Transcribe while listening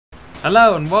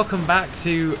Hello and welcome back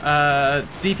to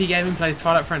DP Gaming Plays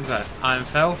Twilight Princess. I'm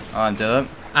Phil. I'm Dylan.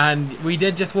 And we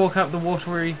did just walk up the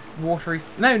watery...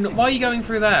 No, why are you going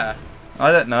through there?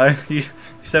 I don't know. You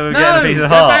said we were No, getting a piece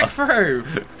of go heart. back through.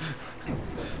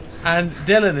 And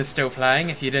Dylan is still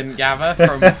playing, if you didn't gather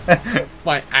from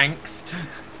my angst.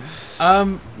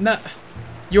 No,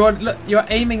 you're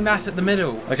aiming that at the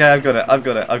middle. Okay, I've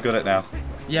got it now.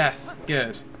 Yes,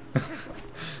 good.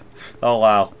 Oh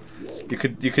wow. You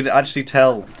could actually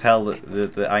tell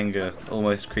the anger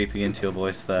almost creeping into your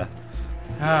voice there.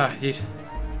 Ah, you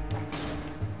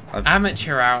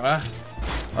amateur hour.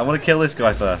 I want to kill this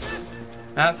guy first.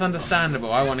 That's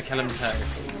understandable. I want to kill him too.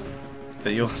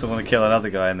 But you also want to kill another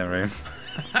guy in the room.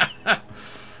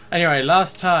 Anyway,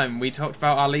 last time we talked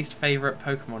about our least favourite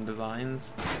Pokemon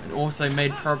designs and also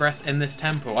made progress in this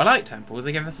temple. I like temples.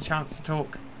 They give us a chance to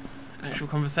talk actual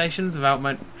conversations without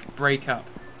my breakup.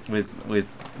 With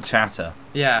chatter.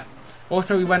 Yeah.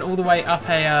 Also, we went all the way up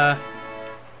a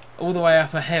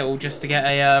hill just to get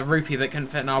a rupee that couldn't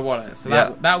fit in our wallet. So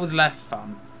that was less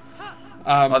fun.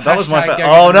 That was my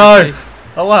oh no! Rupee.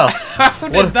 Oh wow! How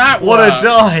did that work? What a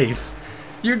dive!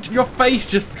 Your face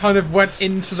just kind of went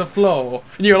into the floor,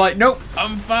 and you were like, "Nope,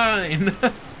 I'm fine."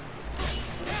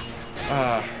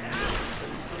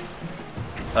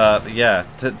 Yeah.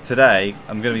 Today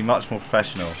I'm going to be much more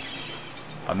professional.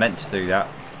 I meant to do that.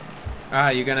 Ah,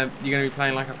 you're gonna be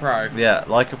playing like a pro. Yeah,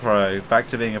 like a pro. Back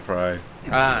to being a pro.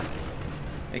 Ah,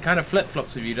 it kind of flip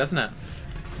flops with you, doesn't it?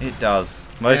 It does.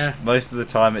 Most of the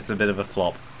time, it's a bit of a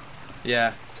flop.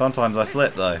 Yeah. Sometimes I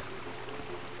flip though.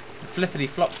 Flippity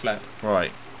flop flip.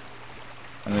 Right.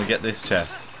 I'm gonna get this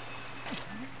chest.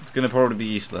 It's gonna probably be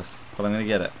useless, but I'm gonna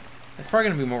get it. It's probably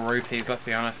gonna be more rupees. Let's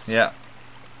be honest. Yeah.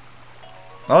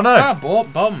 Oh no! Ah,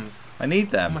 bombs. I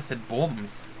need them. I said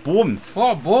bombs. Bombs.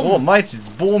 Oh, bombs. Oh, mate, it's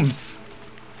bombs.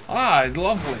 Ah, it's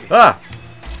lovely. Ah!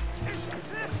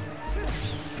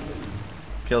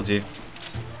 Killed you.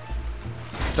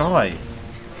 Die.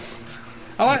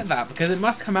 I like that because it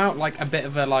must come out like a bit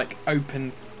of a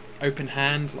open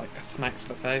hand, like a smack to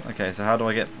the face. Okay, so how do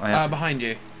I get? I have behind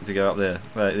you. to go up there.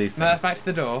 Right, these No, that's back to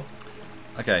the door.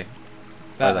 Okay.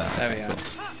 There we go.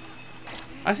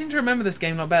 I seem to remember this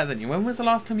game a lot better than you. When was the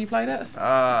last time you played it?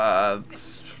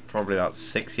 It's probably about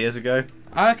 6 years ago.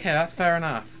 Okay, that's fair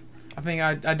enough. I think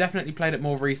I definitely played it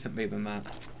more recently than that.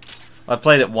 I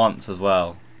played it once as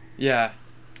well. Yeah.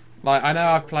 Like, I know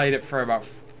I've played it for about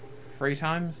 3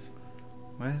 times.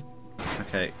 Where?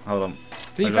 Okay, hold on.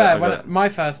 To be fair, my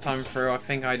first time through, I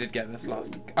think I did get this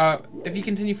last. If you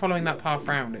continue following that path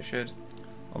round, it should.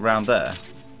 Around there?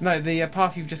 No, the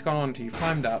path you've just gone onto, you've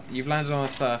climbed up, you've landed on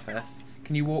a surface.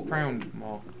 Can you walk round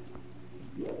more?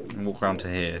 Walk around to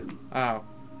here. Oh.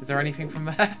 Is there anything from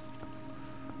there?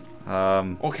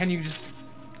 Or can you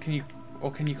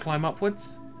climb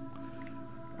upwards?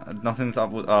 Nothing's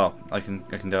upward. Oh, I can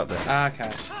do it there. Ah,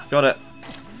 okay. Got it.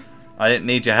 I didn't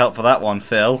need your help for that one,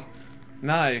 Phil.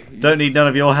 No. Don't need none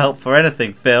of your help for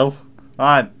anything, Phil.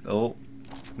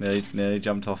 Nearly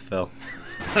jumped off Phil.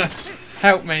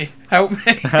 Help me! Help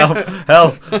me! Help!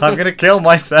 I'm gonna kill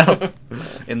myself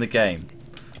in the game.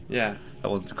 Yeah. That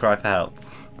wasn't a cry for help.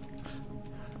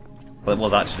 Well, it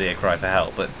was actually a cry for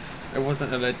help, but it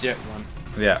wasn't a legit one.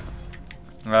 Yeah.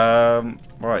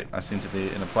 Right. I seem to be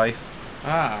in a place.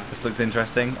 Ah. This looks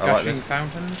interesting. I like Gushing this.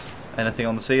 fountains. Anything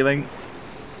on the ceiling?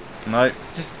 No.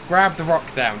 Just grab the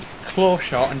rock down, just claw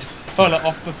shot, and just pull it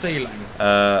off the ceiling.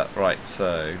 Right.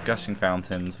 So gushing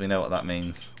fountains. We know what that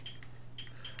means.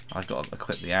 I've got to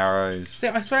equip the arrows. See,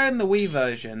 I swear in the Wii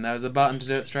version there was a button to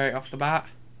do it straight off the bat.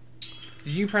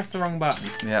 Did you press the wrong button?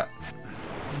 Yeah.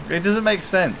 It doesn't make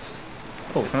sense.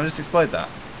 Oh, can I just explode that?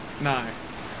 No.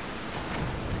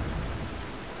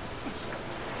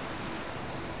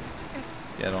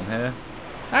 Get on here.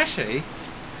 Actually,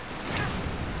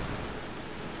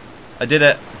 I did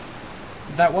it.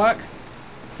 did that work?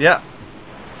 Yeah.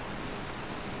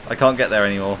 I can't get there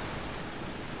anymore.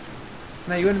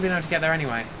 No, you wouldn't have been able to get there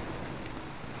anyway.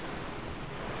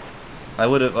 I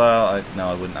would have. Well, no,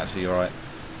 I wouldn't actually. You're right.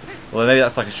 Well, maybe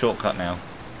that's like a shortcut now,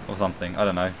 or something. I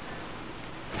don't know.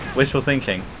 Wishful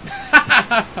thinking.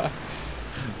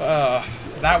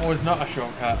 That was not a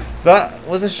shortcut. That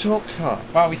was a shortcut.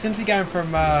 Wow, we seem to be going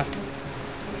from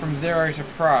 0 to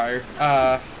pro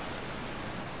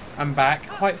and back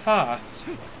quite fast.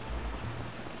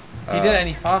 If you did it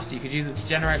any faster, you could use it to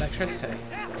generate electricity.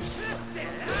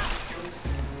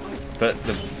 But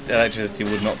the electricity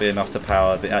would not be enough to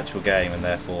power the actual game, and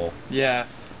therefore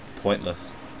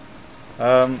pointless.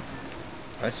 I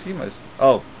assume it's...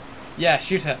 Oh. Yeah,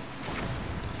 shoot it.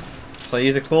 So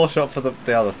use a claw shot for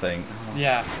the other thing.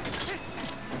 Yeah.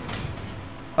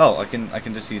 Oh, I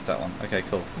can just use that one. Okay,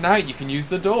 cool. Now you can use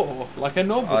the door like a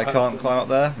normal I person. can't climb up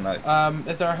there? No.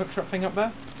 Is there a hookshot thing up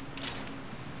there?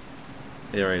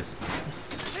 Here is.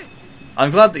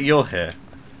 I'm glad that you're here.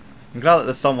 I'm glad that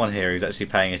there's someone here who's actually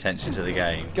paying attention to the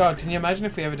game. God, can you imagine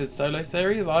if we ever did solo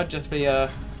series? I'd just be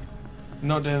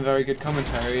not doing very good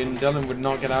commentary, and Dylan would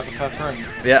not get out the first room.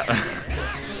 Yeah.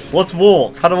 What's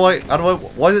walk? How do I?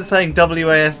 Why is it saying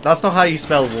WAS? That's not how you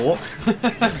spell walk.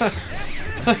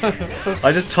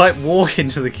 I just type walk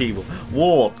into the keyboard.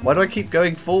 Walk. Why do I keep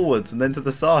going forwards and then to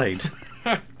the side?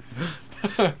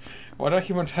 Why do I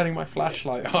keep on turning my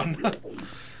flashlight on?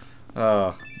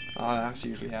 Oh. Oh, that's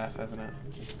usually F, isn't it?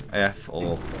 F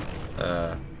or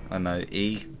I don't know,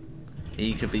 E.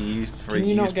 E could be used for. Can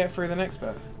you not get through the next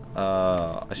bit?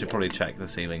 I should probably check the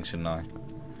ceiling, shouldn't I?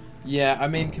 Yeah, I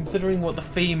mean, considering what the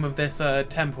theme of this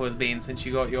temple has been since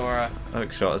you got your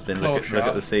hookshot has been look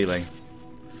at the ceiling.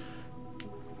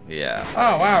 Yeah.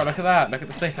 Oh wow! Look at that! Look at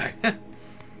the ceiling.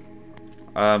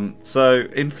 So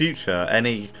in future,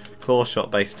 any claw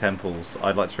shot based temples,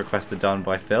 I'd like to request are done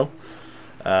by Phill.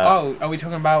 Oh, are we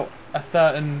talking about a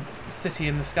certain city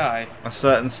in the sky? A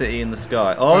certain city in the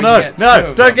sky. Oh no!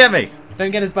 No! Don't get me! Don't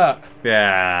get his butt.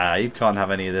 Yeah, you can't have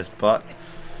any of this butt.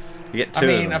 You get two. I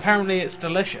mean, apparently it's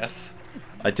delicious.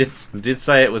 I did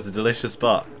say it was a delicious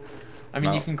butt. I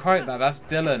mean, you can quote that. That's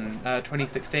Dylan,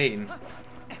 2016.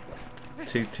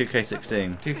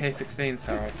 2K16. 2K16.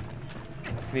 Sorry.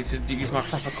 I need to use my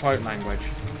proper quote language.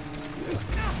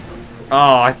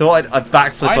 Oh, I thought I'd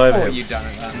backflip over him. I thought you'd done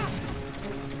it then.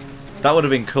 That would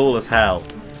have been cool as hell.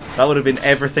 That would have been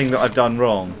everything that I've done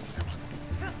wrong.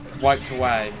 Wiped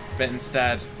away, but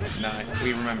instead, no,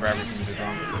 we remember everything we did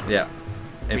wrong. Yeah.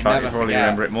 In fact, you probably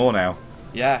remember it more now.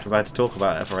 Yeah. Because I had to talk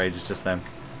about it for ages just then.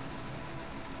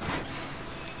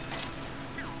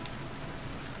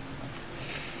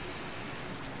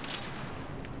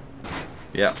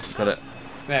 Yeah, got it.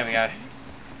 There we go.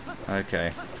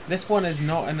 Okay. This one is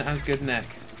not an as good nick.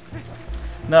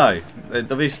 No,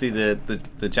 obviously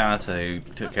the janitor who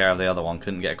took care of the other one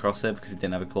couldn't get across here because he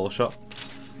didn't have a claw shot.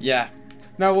 Yeah.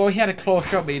 No, well, he had a claw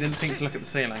shot, but he didn't think to look at the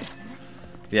ceiling.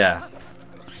 Yeah.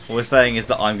 What we're saying is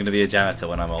that I'm going to be a janitor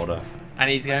when I'm older. And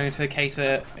he's going to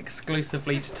cater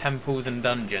exclusively to temples and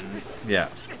dungeons. Yeah.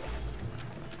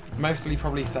 Mostly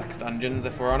probably sex dungeons,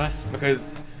 if we're honest,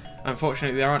 because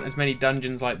unfortunately there aren't as many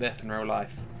dungeons like this in real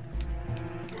life.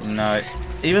 No.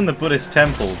 Even the Buddhist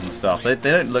temples and stuff, they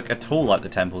don't look at all like the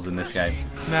temples in this game.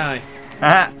 No.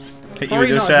 Haha! Hit you with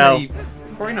your shell.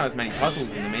 Probably not as many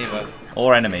puzzles in them either.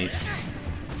 Or enemies.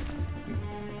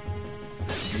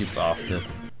 You bastard.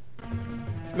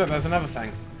 Look, there's another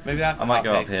thing. Maybe that's I might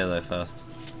go up here though first.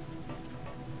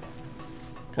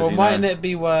 Well, mightn't it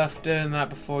be worth doing that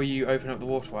before you open up the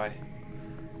waterway?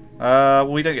 Well,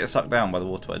 we don't get sucked down by the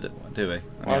waterway, do we? Anyway.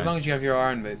 Well, as long as you have your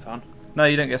iron boots on. No,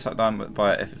 you don't get sucked down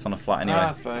by it if it's on a flat anyway.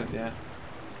 I suppose, yeah.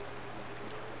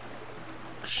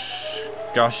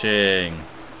 Gushing.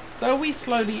 So are we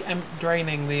slowly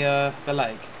draining the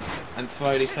lake and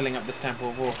slowly filling up this temple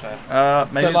with water?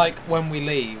 Maybe. So like when we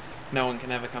leave, no one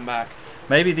can ever come back.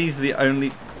 Maybe these are the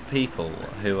only people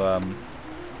who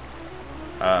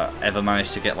ever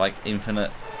managed to get like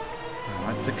infinite.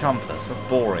 Oh, it's a compass. That's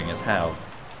boring as hell.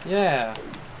 Yeah.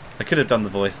 I could have done the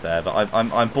voice there, but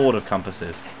I'm bored of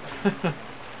compasses.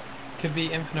 Could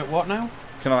be infinite what now?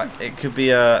 It could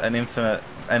be an infinite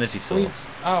energy source.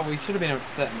 We should have been able to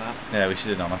set in that. Yeah, we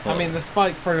should have done. I mean, the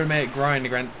spikes probably would make it grind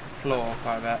against the floor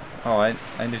quite a bit. Oh, I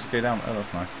need to go down. Oh,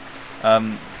 that's nice.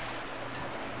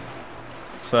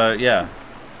 So yeah,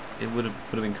 it would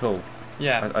have been cool.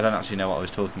 Yeah. I don't actually know what I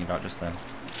was talking about just then.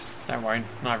 Don't worry,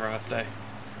 neither of us do.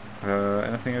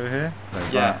 Anything over here?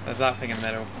 There's that thing in the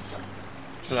middle.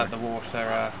 To let the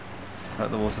water. Let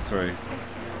the water through.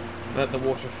 Let the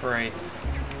water free.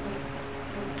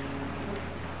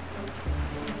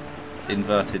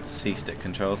 Inverted C-stick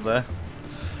controls there.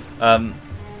 I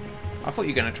thought you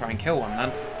were going to try and kill one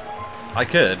then. I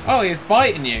could. Oh, he was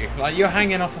biting you. Like, you're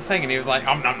hanging off a thing and he was like,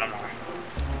 nom nom nom.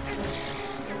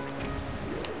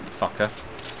 Fucker.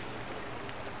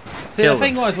 See, the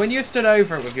thing was, when you stood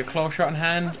over it with your claw shot in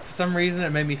hand, for some reason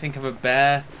it made me think of a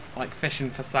bear, like, fishing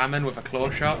for salmon with a claw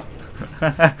shot.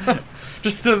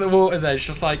 Just stood at the water's edge,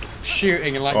 just, like,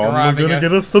 shooting and, like, grabbing I'm gonna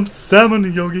get us some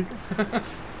salmon, Yogi. I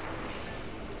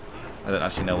don't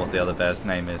actually know what the other bear's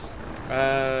name is.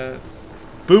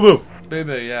 Boo Boo! Boo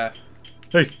Boo, yeah.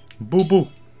 Hey, Boo Boo.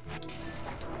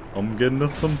 I'm getting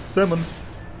us some salmon.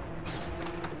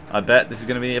 I bet this is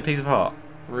gonna be a piece of heart.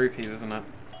 Rupees, isn't it?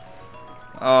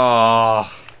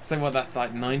 Oh. So what, that's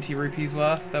like 90 rupees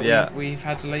worth that we've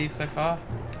had to leave so far?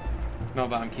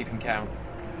 Not that I'm keeping count.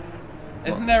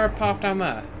 Isn't there a path down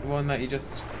there? The one that you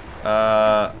just...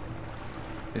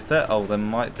 Is there? Oh, there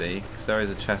might be, because there is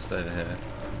a chest over here.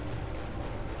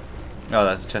 Oh,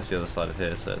 that's a chest the other side of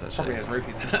here, so it's actually... Probably has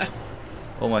rupees in it.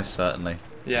 Almost certainly.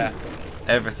 Yeah.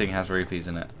 Everything has rupees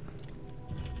in it.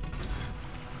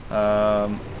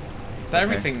 So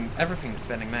okay. Everything's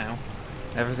spinning now.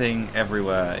 Everything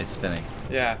everywhere is spinning.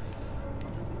 Yeah.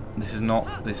 This is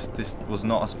not this was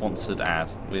not a sponsored ad.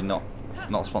 We're not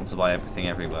sponsored by Everything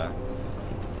Everywhere.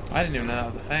 I didn't even know that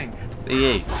was a thing.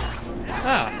 EE.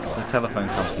 Ah. The telephone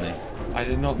company. I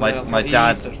did not know that's what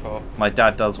EE stood for. My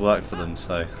dad does work for them,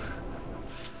 so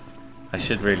I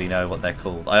should really know what they're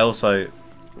called. I also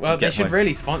well, they should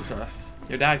really sponsor us.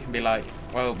 Your dad can be like,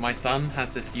 well, my son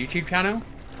has this YouTube channel,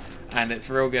 and it's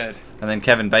real good. And then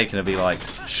Kevin Bacon will be like,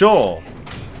 sure,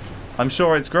 I'm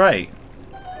sure it's great.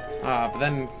 But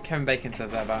then Kevin Bacon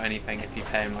says that about anything if you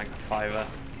pay him like a $5.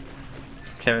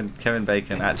 Kevin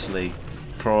Bacon actually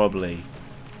probably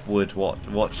would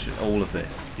watch all of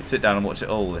this. He'd sit down and watch it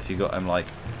all if you got him like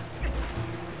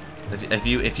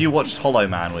if you watched Hollow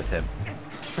Man with him.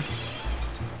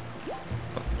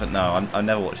 But no, I'm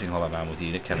never watching Hollow Man with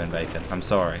you, Kevin Bacon. I'm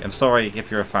sorry. I'm sorry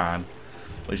if you're a fan,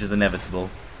 which is inevitable.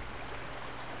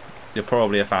 You're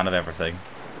probably a fan of everything.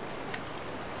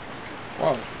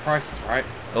 Well, the price is right.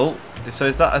 Oh, so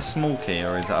is that a small key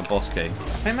or is that a boss key? I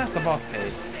think that's a boss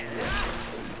key.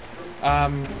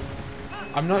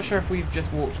 I'm not sure if we've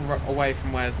just walked away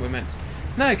from where we're meant to.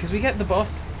 No, because we get the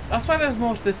boss. That's why there's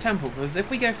more to this temple, because if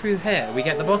we go through here, we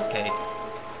get the boss key.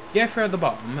 If you go through at the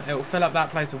bottom, it will fill up that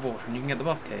place with water and you can get the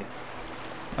boss key.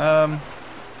 Well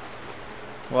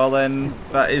then,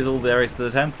 that is all there is to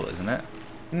the temple, isn't it?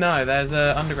 No, there's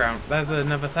a underground. There's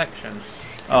another section.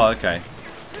 Oh, okay.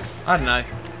 I don't know.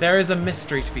 There is a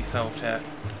mystery to be solved here.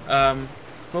 But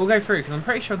we'll go through, because I'm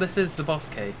pretty sure this is the boss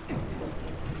key.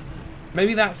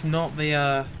 Maybe that's not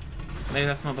the, maybe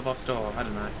that's not the boss door. I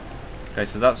don't know. Okay,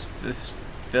 so this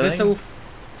filling? This will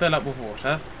fill up with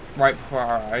water, right before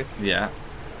our eyes. Yeah.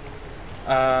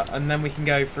 And then we can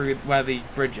go through where the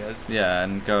bridge is. Yeah,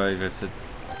 and go over to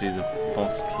do the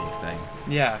boss key thing.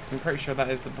 Yeah, because I'm pretty sure that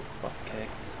is the boss key.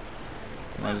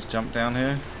 Can I just jump down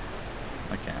here?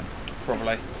 I can.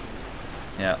 Probably.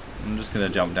 Yeah, I'm just going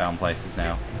to jump down places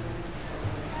now.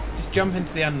 Just jump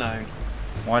into the unknown.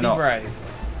 Why not? Be brave.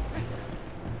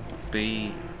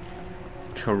 Be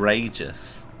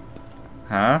courageous.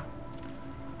 Huh?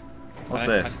 What's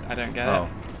this? I don't get it.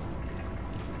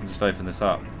 You just open this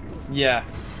up. Yeah.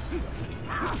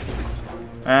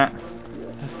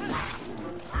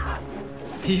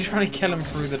 He's trying to kill him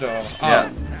through the door.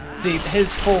 Yeah. See,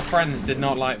 his 4 friends did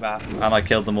not like that. And I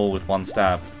killed them all with one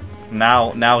stab.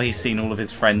 Now he's seen all of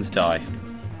his friends die.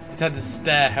 He's had to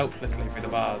stare helplessly through the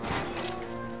bars.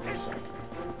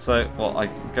 So, well, I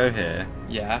go here.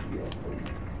 Yeah.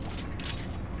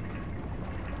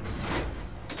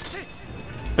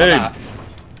 Boom!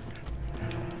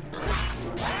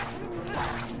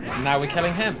 And now we're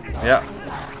killing him. Yeah.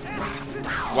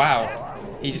 Wow.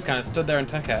 He just kind of stood there and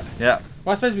took it. Yeah.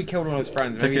 Well, I suppose we killed all his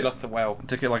friends. Maybe he lost the will.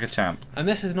 Took it like a champ. And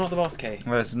this is not the boss key.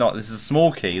 Well, it's not. This is a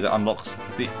small key that unlocks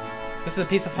the... This is a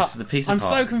piece of hut. This is a piece of I'm hut.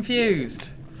 so confused.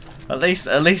 At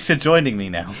least you're joining me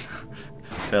now,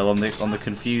 Phil, on the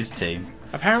confused team.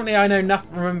 Apparently, I know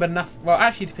nothing. Remember nothing. Well,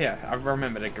 actually, to be honest, I've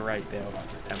remembered a great deal about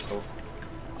this temple.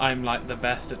 I'm like the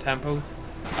best at temples,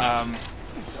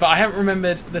 but I haven't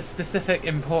remembered the specific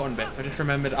important bits. I just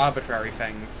remembered arbitrary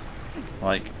things.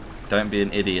 Like, don't be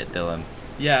an idiot, Dylan.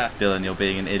 Yeah. Dylan, you're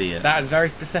being an idiot. That is very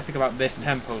specific about this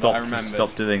temple that I remembered.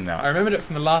 Stop doing that. I remembered it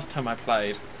from the last time I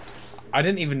played. I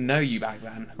didn't even know you back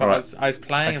then. But right. I was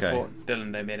playing and thought,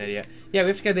 Dylan, don't be an idiot. Yeah, we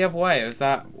have to go the other way. It was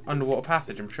that underwater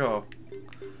passage, I'm sure.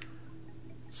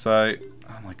 So,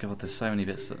 oh my god, there's so many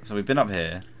bits. So we've been up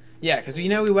here. Yeah, because you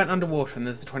know we went underwater and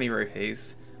there's the 20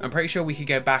 rupees. I'm pretty sure we could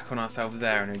go back on ourselves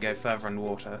there and go further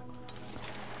underwater.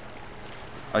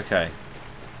 Okay.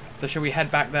 So shall we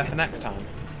head back there for next time?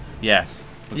 Yes.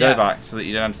 We'll go back so that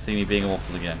you don't have to see me being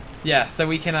awful again. Yeah, so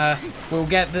we can, we'll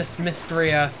get this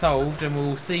mystery solved and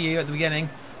we'll see you at the beginning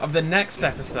of the next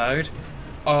episode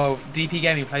of DP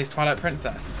Gaming Plays Twilight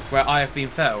Princess, where I have been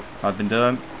Phil. I've been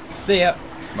Dylan. See ya.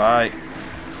 Bye.